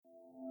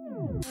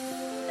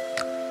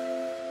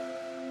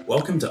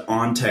Welcome to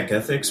On Tech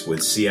Ethics with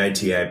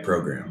CITI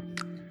program.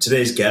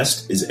 Today's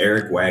guest is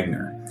Eric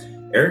Wagner.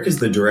 Eric is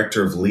the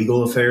Director of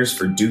Legal Affairs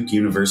for Duke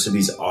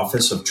University's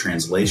Office of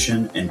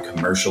Translation and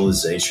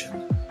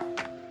Commercialization.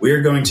 We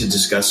are going to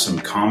discuss some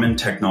common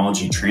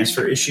technology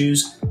transfer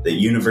issues that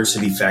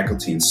university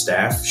faculty and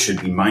staff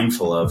should be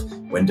mindful of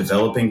when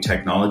developing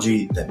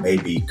technology that may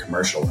be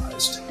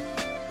commercialized.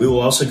 We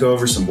will also go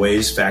over some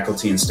ways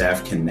faculty and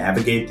staff can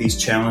navigate these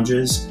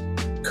challenges,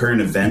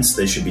 current events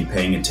they should be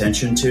paying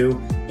attention to,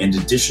 and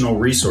additional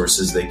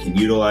resources they can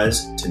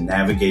utilize to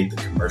navigate the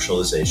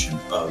commercialization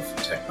of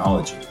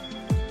technology.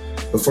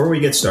 Before we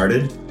get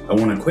started, I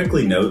want to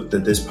quickly note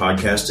that this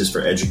podcast is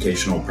for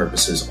educational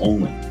purposes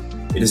only.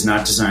 It is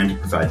not designed to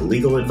provide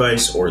legal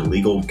advice or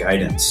legal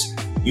guidance.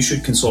 You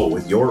should consult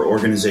with your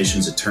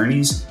organization's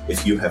attorneys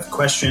if you have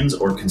questions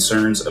or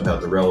concerns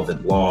about the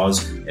relevant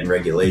laws and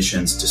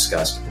regulations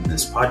discussed in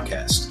this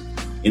podcast.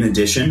 In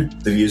addition,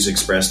 the views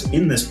expressed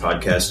in this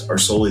podcast are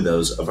solely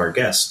those of our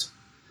guest.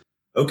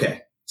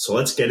 Okay, so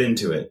let's get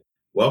into it.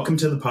 Welcome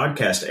to the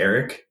podcast,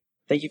 Eric.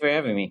 Thank you for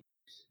having me.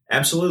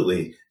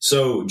 Absolutely.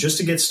 So just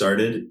to get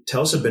started,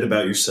 tell us a bit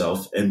about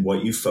yourself and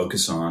what you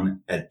focus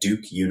on at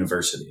Duke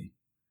University.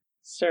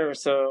 Sure.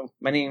 So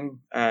my name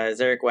is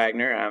Eric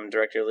Wagner. I'm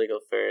Director of Legal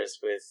Affairs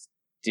with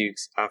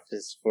Duke's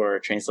Office for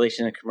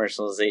Translation and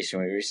Commercialization.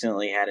 We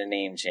recently had a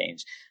name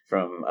change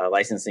from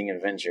Licensing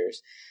and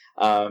Ventures.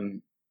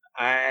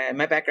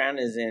 My background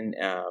is in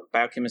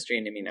biochemistry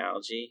and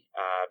immunology.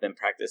 I've been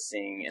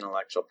practicing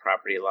intellectual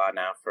property law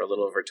now for a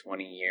little over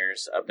 20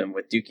 years. I've been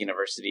with Duke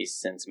University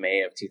since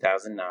May of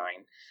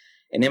 2009.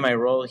 And in my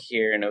role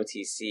here in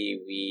OTC,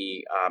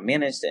 we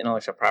manage the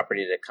intellectual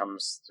property that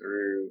comes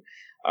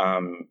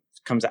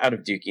out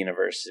of Duke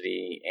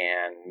University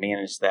and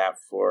manage that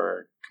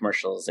for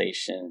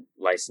commercialization,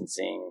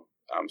 licensing,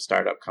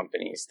 startup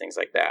companies, things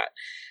like that.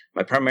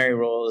 My primary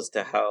role is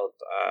to help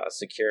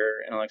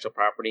secure intellectual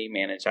property,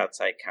 manage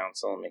outside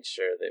counsel, and make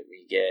sure that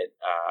we get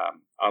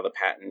all the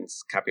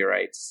patents,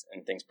 copyrights,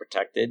 and things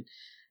protected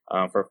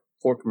for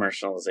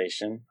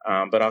commercialization,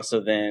 but also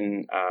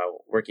then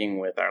working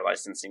with our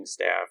licensing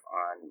staff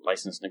on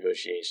license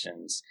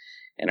negotiations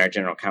and our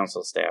general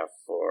counsel staff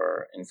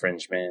for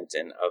infringement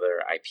and other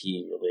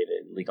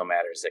IP-related legal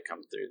matters that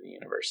come through the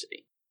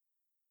university.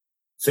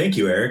 Thank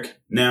you, Eric.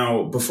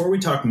 Now, before we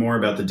talk more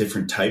about the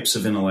different types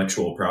of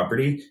intellectual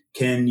property,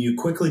 can you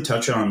quickly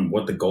touch on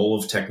what the goal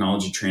of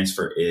technology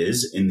transfer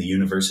is in the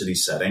university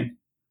setting?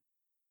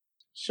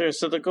 Sure.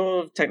 So the goal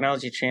of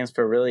technology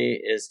transfer really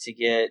is to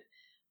get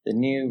the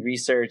new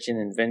research and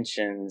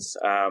inventions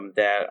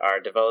that are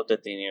developed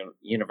at the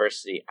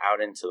university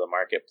out into the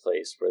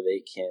marketplace where they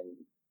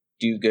can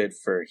do good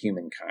for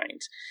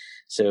humankind.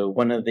 So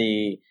one of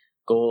the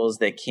goals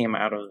that came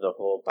out of the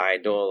whole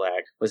Bayh-Dole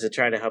Act was to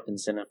try to help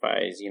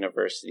incentivize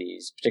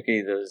universities,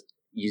 particularly those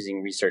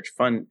using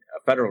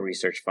federal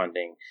research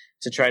funding,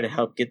 to try to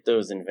help get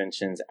those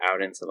inventions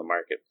out into the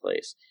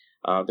marketplace.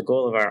 The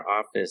goal of our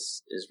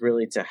office is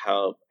really to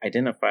help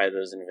identify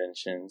those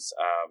inventions,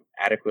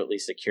 adequately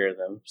secure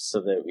them so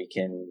that we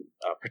can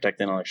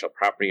protect intellectual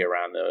property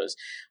around those,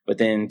 but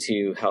then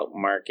to help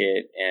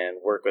market and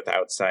work with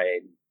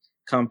outside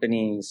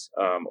companies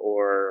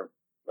or,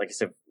 like I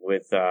said,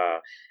 with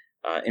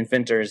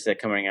inventors that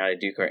coming out of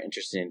Duke are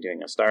interested in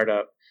doing a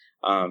startup,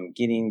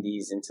 getting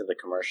these into the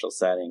commercial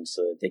setting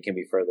so that they can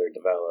be further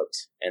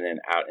developed and then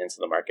out into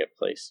the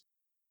marketplace.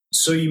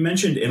 So you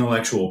mentioned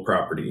intellectual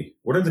property.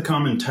 What are the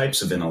common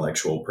types of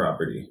intellectual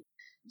property?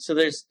 So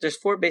there's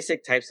four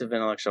basic types of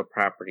intellectual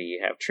property.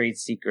 You have trade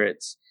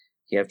secrets,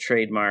 you have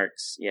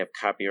trademarks, you have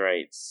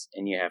copyrights,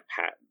 and you have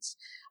patents.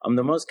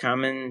 The most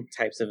common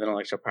types of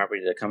intellectual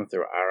property that come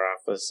through our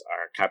office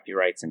are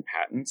copyrights and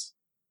patents.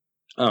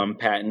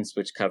 Patents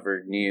which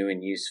cover new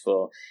and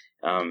useful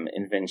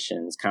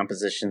inventions,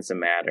 compositions of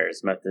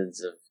matters,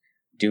 methods of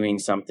doing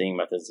something,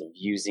 methods of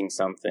using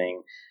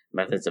something,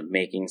 methods of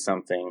making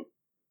something.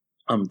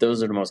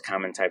 Those are the most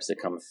common types that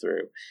come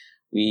through.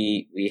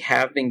 We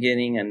have been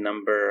getting a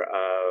number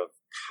of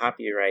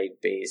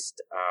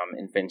copyright-based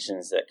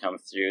inventions that come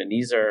through, and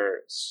these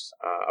are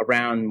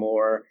around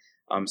more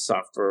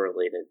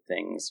software-related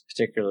things,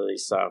 particularly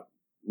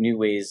new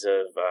ways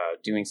of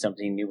doing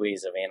something, new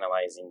ways of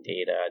analyzing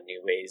data,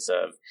 new ways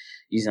of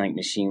using like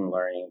machine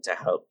learning to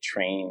help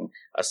train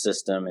a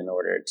system in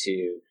order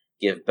to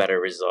give better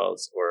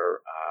results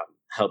or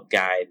help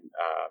guide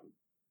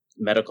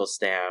medical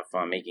staff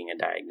on making a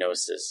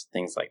diagnosis,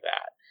 things like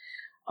that.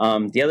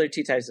 The other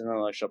two types of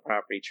intellectual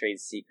property, trade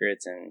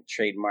secrets and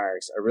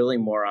trademarks, are really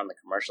more on the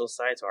commercial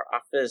side. So our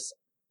office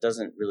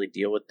doesn't really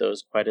deal with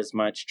those quite as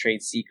much.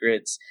 Trade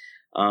secrets,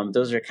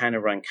 those are kind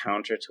of run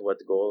counter to what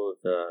the goal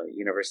of the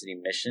university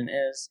mission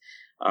is.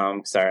 Our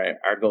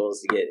goal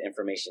is to get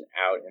information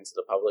out into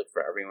the public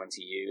for everyone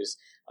to use.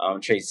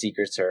 Trade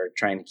secrets are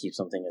trying to keep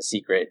something a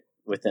secret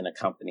within a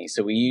company.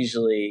 So we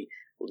usually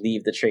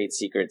leave the trade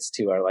secrets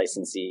to our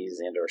licensees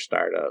and or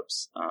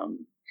startups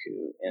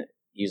who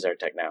use our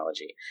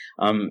technology.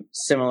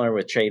 Similar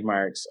with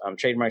trademarks.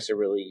 Trademarks are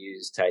really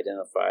used to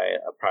identify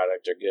a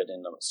product or good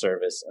in the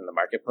service in the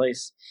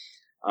marketplace.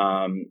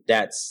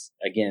 That's,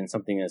 again,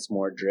 something that's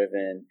more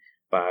driven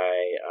by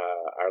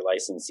our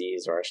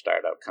licensees or our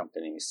startup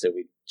companies. So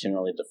we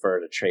generally defer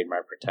to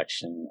trademark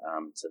protection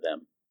to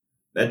them.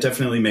 That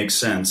definitely makes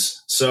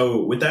sense.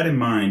 So with that in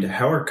mind,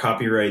 how are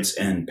copyrights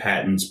and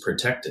patents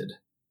protected?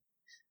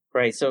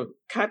 Right. So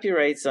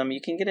copyrights,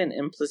 you can get an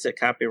implicit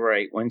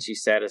copyright once you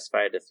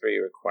satisfy the three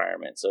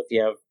requirements. So if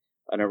you have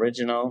an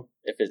original,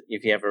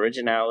 if you have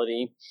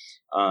originality,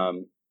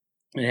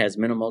 it has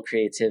minimal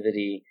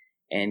creativity,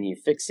 and you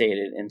fixate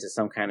it into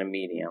some kind of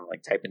medium,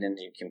 like type it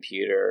into your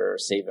computer or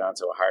save it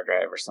onto a hard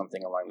drive or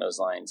something along those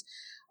lines,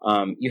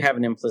 you have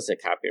an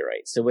implicit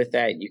copyright. So with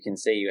that, you can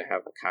say you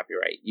have a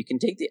copyright. You can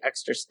take the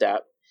extra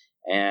step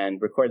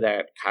and record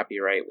that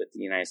copyright with the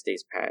United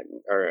States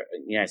Patent or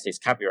United States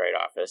Copyright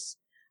Office.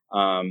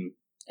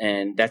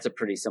 And that's a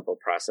pretty simple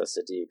process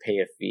to do. Pay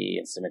a fee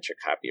and submit your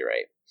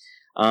copyright.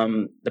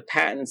 The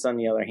patents, on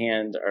the other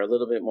hand, are a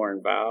little bit more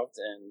involved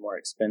and more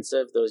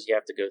expensive. Those you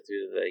have to go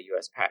through the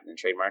U.S. Patent and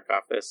Trademark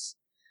Office.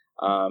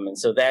 And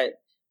so that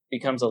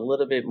becomes a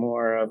little bit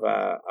more of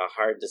a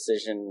hard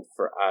decision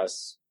for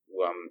us.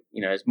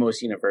 As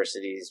most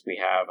universities, we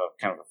have a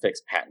kind of a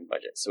fixed patent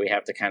budget. So we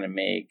have to kind of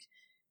make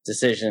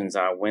decisions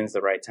on when's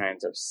the right time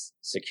to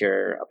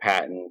secure a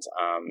patent.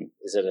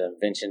 Is it an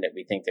invention that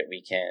we think that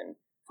we can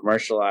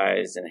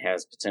commercialize and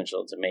has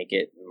potential to make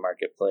it in the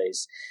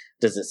marketplace?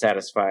 Does it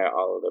satisfy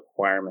all of the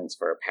requirements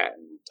for a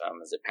patent?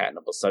 Is it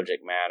patentable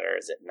subject matter?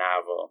 Is it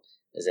novel?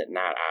 Is it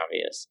not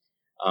obvious?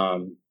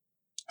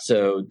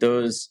 So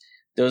those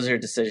are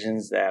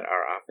decisions that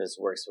our office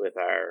works with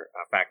our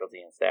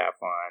faculty and staff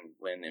on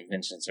when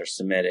inventions are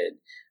submitted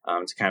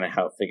to kind of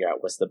help figure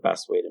out what's the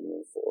best way to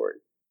move forward.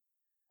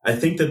 I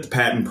think that the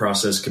patent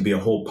process could be a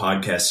whole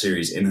podcast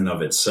series in and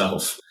of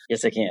itself.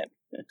 Yes, I can.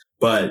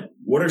 But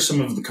what are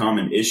some of the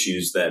common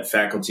issues that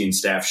faculty and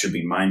staff should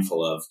be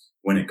mindful of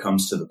when it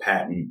comes to the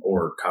patent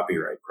or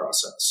copyright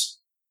process?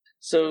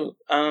 So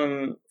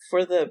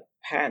for the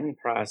patent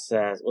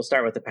process, we'll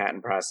start with the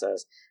patent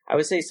process. I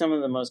would say some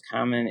of the most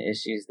common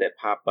issues that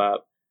pop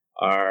up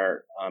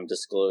are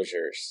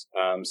disclosures.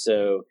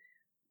 So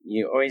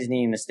you always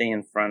need to stay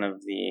in front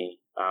of the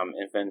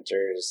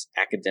inventor's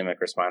academic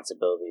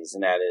responsibilities,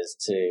 and that is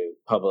to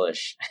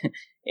publish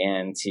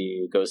and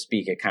to go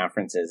speak at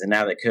conferences. And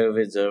now that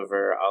COVID's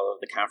over, all of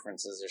the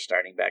conferences are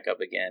starting back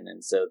up again,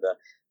 and so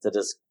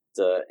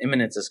the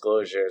imminent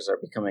disclosures are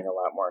becoming a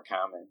lot more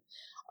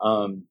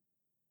common.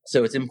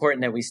 So it's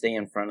important that we stay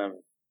in front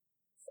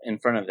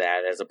of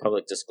that as a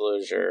public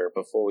disclosure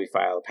before we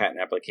file a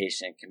patent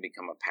application. It can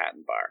become a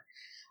patent bar.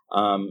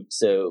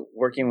 So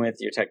working with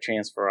your tech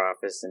transfer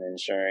office and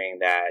ensuring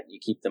that you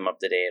keep them up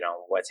to date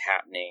on what's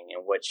happening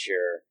and what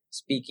your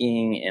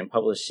speaking and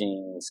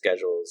publishing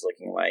schedule is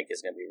looking like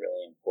is going to be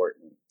really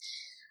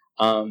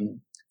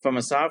important. From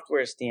a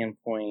software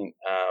standpoint,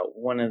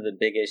 one of the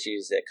big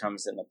issues that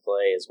comes into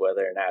play is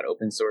whether or not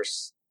open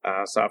source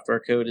software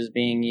code is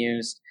being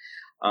used.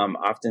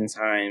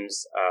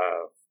 Oftentimes,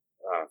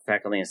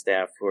 faculty and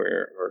staff who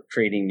are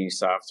creating new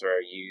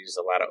software use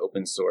a lot of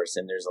open source,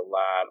 and there's a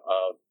lot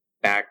of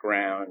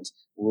background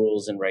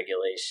rules and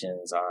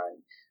regulations on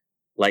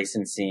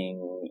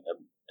licensing,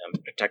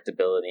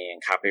 protectability,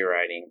 and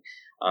copywriting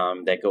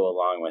that go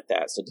along with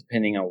that. So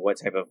depending on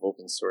what type of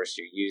open source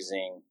you're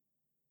using,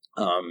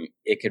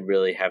 it could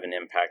really have an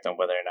impact on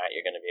whether or not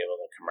you're going to be able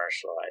to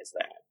commercialize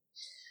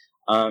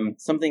that.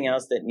 Something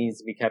else that needs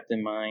to be kept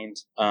in mind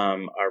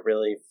are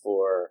really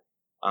for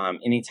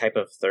any type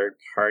of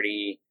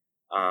third-party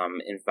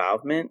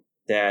involvement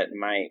that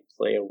might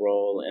play a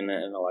role in the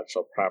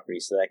intellectual property.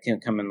 So that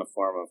can come in the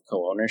form of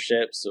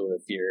co-ownership. So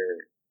if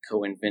you're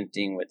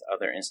co-inventing with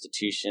other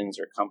institutions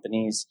or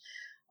companies,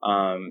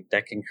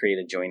 that can create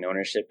a joint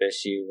ownership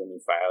issue when you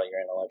file your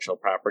intellectual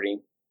property.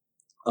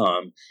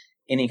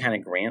 Any kind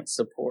of grant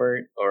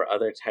support or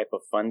other type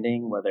of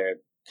funding, whether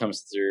it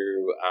comes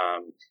through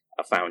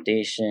a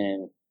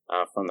foundation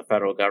from the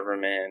federal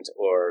government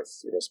or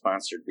through a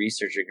sponsored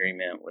research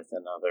agreement with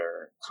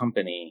another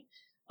company,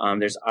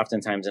 there's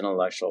oftentimes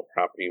intellectual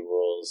property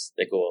rules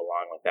that go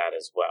along with that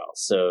as well.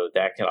 So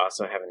that could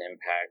also have an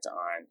impact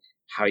on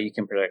how you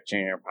can protect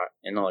your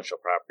intellectual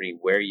property,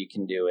 where you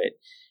can do it,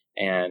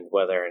 and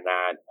whether or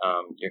not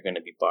you're going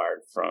to be barred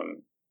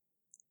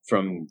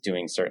from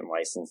doing certain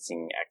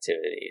licensing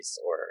activities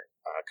or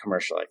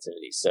commercial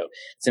activities. So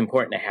it's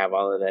important to have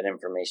all of that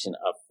information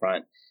up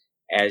front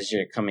as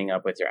you're coming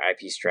up with your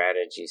IP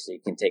strategy, so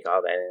you can take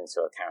all that into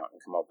account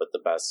and come up with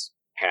the best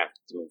path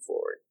to move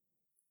forward.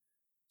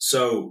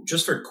 So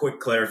just for quick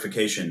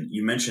clarification,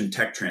 you mentioned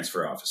tech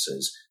transfer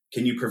offices.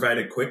 Can you provide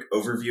a quick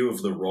overview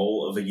of the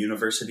role of a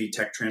university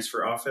tech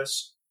transfer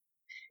office?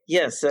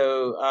 Yeah,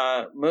 so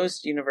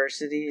most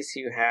universities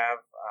who have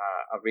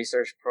a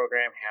research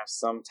program have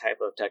some type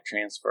of tech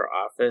transfer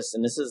office,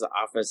 and this is an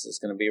office that's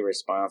going to be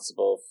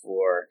responsible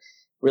for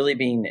really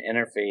being the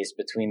interface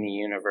between the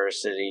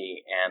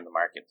university and the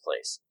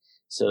marketplace.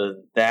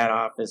 So that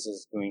office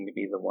is going to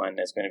be the one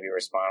that's going to be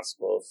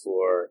responsible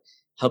for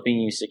helping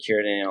you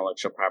secure the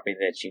intellectual property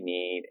that you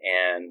need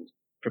and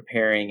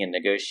preparing and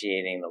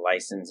negotiating the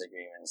license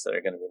agreements that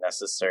are going to be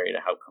necessary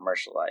to help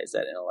commercialize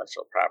that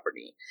intellectual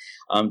property.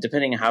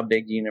 Depending on how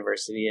big the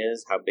university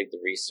is, how big the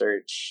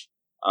research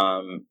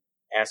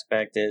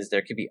aspect is,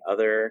 there could be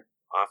other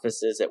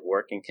offices that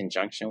work in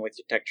conjunction with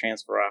your tech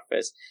transfer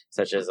office,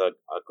 such as a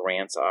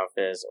grants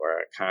office or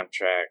a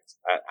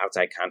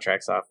outside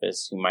contracts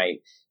office, who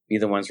might be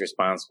the ones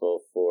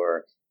responsible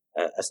for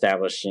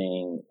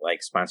establishing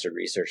like sponsored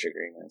research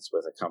agreements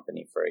with a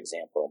company, for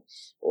example,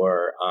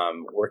 or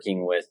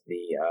working with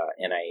the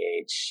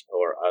NIH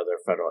or other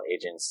federal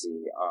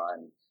agency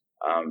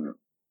on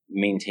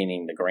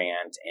maintaining the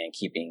grant and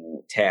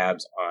keeping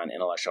tabs on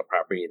intellectual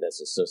property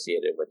that's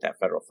associated with that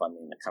federal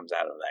funding that comes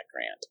out of that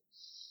grant.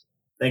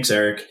 Thanks,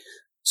 Eric.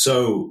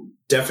 So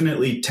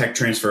definitely tech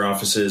transfer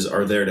offices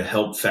are there to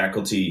help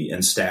faculty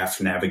and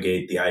staff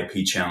navigate the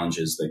IP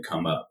challenges that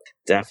come up.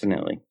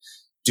 Definitely.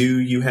 Do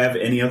you have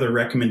any other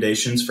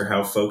recommendations for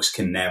how folks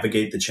can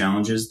navigate the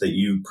challenges that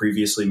you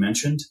previously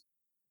mentioned?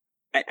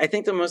 I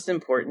think the most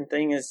important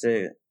thing is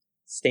to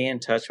stay in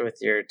touch with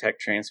your tech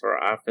transfer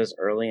office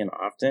early and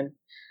often.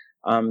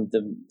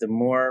 The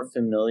more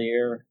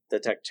familiar the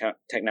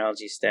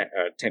technology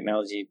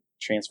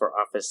transfer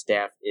office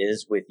staff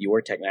is with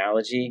your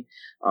technology,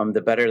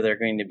 the better they're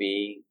going to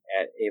be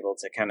at able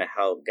to kind of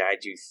help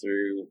guide you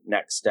through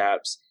next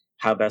steps,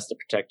 how best to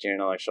protect your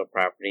intellectual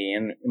property,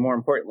 and more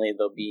importantly,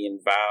 they'll be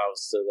involved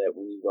so that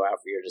when you go out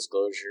for your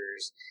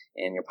disclosures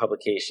and your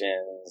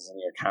publications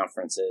and your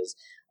conferences,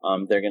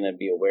 they're going to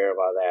be aware of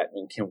all that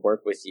and can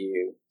work with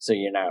you so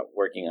you're not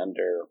working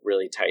under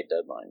really tight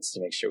deadlines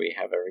to make sure we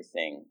have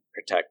everything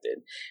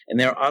protected. And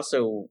they're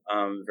also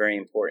very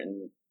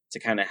important to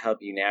kind of help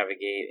you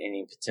navigate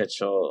any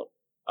potential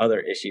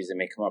other issues that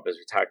may come up, as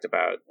we talked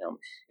about.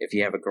 If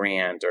you have a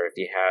grant or if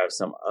you have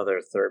some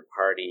other third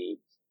party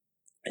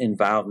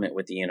involvement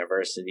with the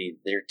university,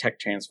 their tech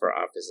transfer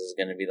office is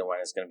going to be the one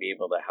that's going to be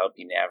able to help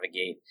you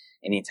navigate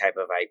any type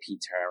of IP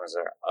terms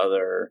or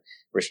other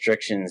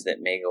restrictions that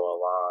may go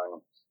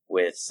along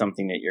with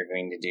something that you're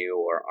going to do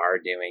or are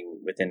doing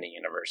within the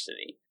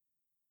university.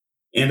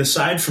 And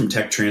aside from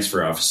tech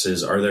transfer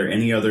offices, are there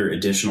any other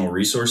additional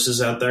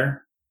resources out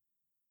there?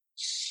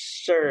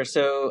 Sure.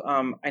 So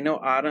I know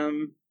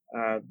Autumn,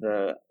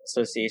 the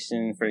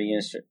Association for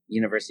the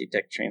University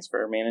Tech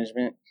Transfer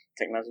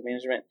Technology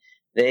Management,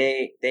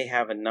 they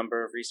have a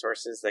number of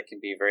resources that can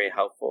be very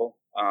helpful,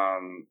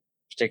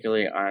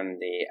 particularly on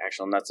the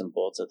actual nuts and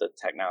bolts of the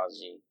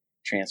technology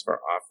transfer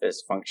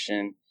office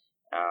function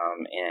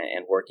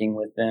and working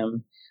with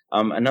them.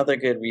 Another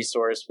good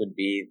resource would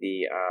be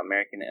the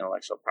American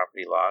Intellectual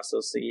Property Law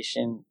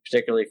Association,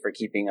 particularly for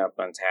keeping up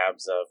on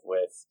tabs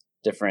with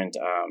different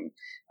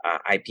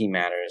IP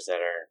matters that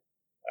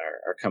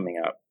are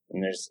coming up.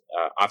 And there's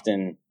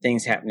often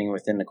things happening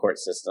within the court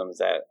systems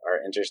that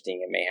are interesting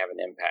and may have an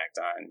impact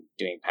on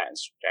doing patent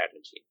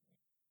strategy.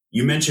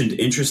 You mentioned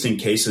interesting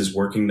cases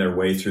working their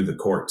way through the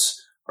courts.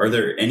 Are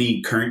there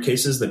any current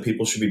cases that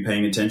people should be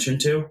paying attention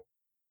to?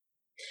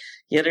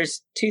 Yeah,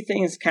 there's two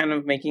things kind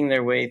of making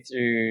their way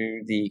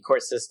through the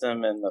court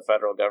system and the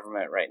federal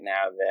government right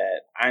now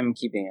that I'm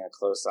keeping a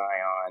close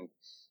eye on.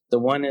 The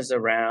one is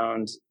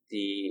around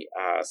the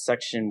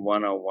Section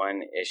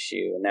 101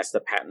 issue, and that's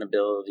the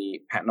patentable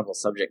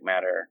subject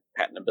matter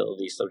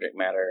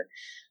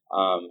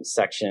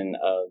section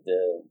of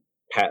the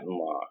patent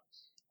law.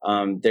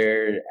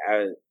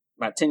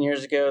 About 10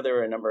 years ago, there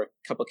were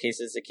a couple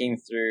cases that came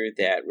through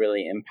that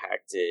really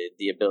impacted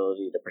the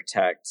ability to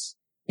protect,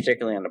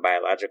 particularly on the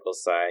biological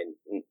side,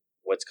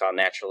 what's called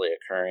naturally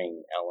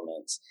occurring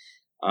elements.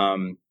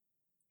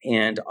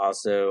 And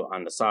also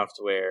on the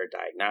software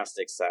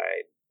diagnostic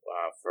side,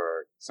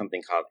 for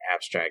something called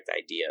abstract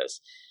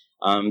ideas.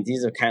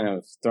 These have kind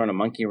of thrown a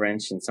monkey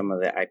wrench in some of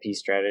the IP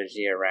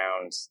strategy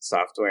around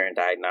software and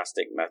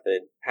diagnostic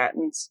method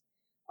patents.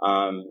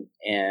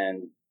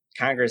 And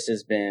Congress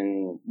has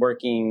been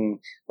working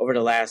over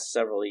the last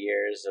several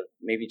years of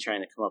maybe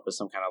trying to come up with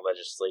some kind of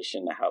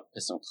legislation to help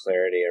put some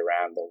clarity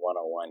around the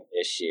 101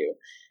 issue.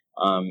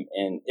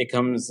 And it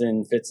comes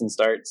in fits and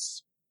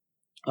starts.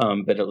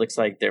 But it looks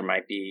like there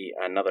might be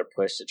another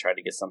push to try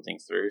to get something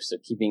through. So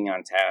keeping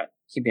on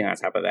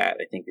top of that,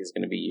 I think is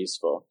going to be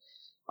useful.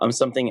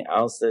 Something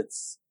else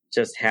that's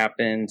just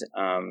happened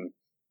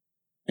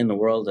in the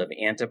world of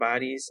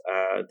antibodies.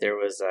 There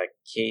was a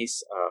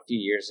case a few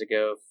years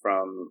ago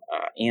from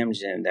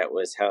Amgen that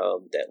was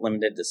held that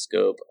limited the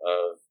scope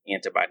of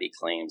antibody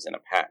claims in a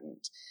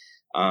patent.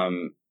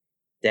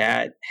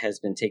 That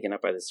has been taken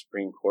up by the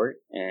Supreme Court,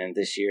 and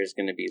this year is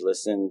going to be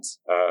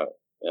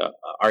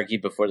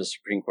argued before the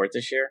Supreme Court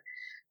this year.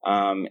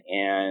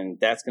 And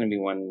that's going to be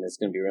one that's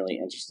going to be really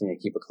interesting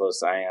to keep a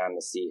close eye on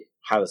to see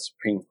how the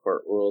Supreme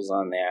Court rules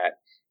on that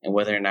and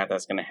whether or not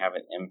that's going to have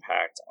an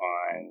impact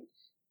on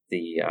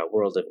the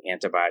world of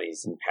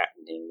antibodies and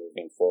patenting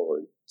moving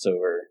forward. So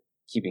we're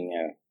keeping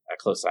a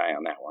close eye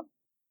on that one.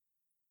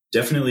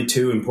 Definitely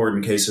two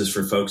important cases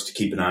for folks to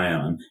keep an eye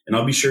on, and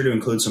I'll be sure to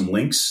include some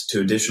links to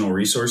additional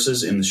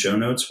resources in the show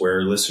notes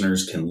where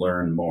listeners can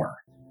learn more.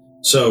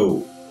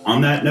 So,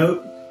 on that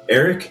note,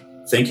 Eric,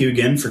 thank you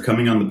again for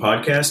coming on the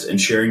podcast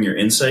and sharing your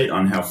insight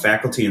on how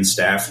faculty and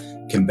staff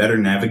can better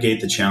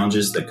navigate the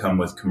challenges that come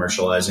with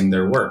commercializing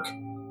their work.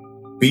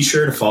 Be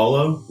sure to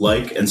follow,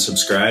 like, and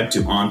subscribe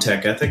to On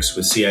Tech Ethics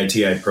with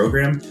CITI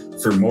program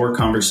for more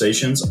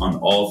conversations on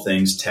all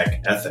things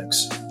tech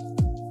ethics.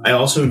 I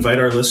also invite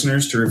our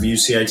listeners to review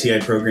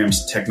CITI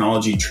program's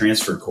Technology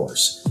Transfer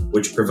course,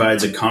 which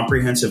provides a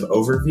comprehensive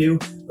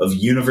overview of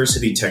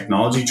university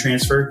technology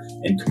transfer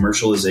and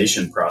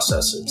commercialization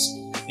processes,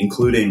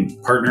 including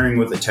partnering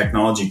with a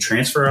technology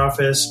transfer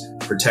office,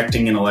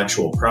 protecting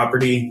intellectual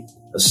property,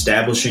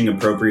 establishing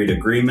appropriate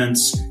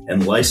agreements,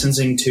 and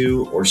licensing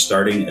to or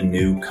starting a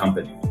new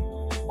company.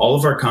 All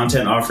of our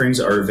content offerings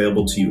are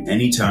available to you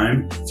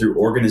anytime through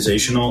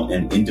organizational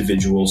and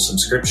individual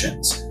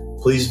subscriptions.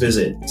 Please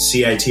visit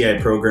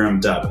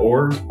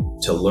citiprogram.org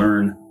to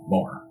learn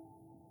more.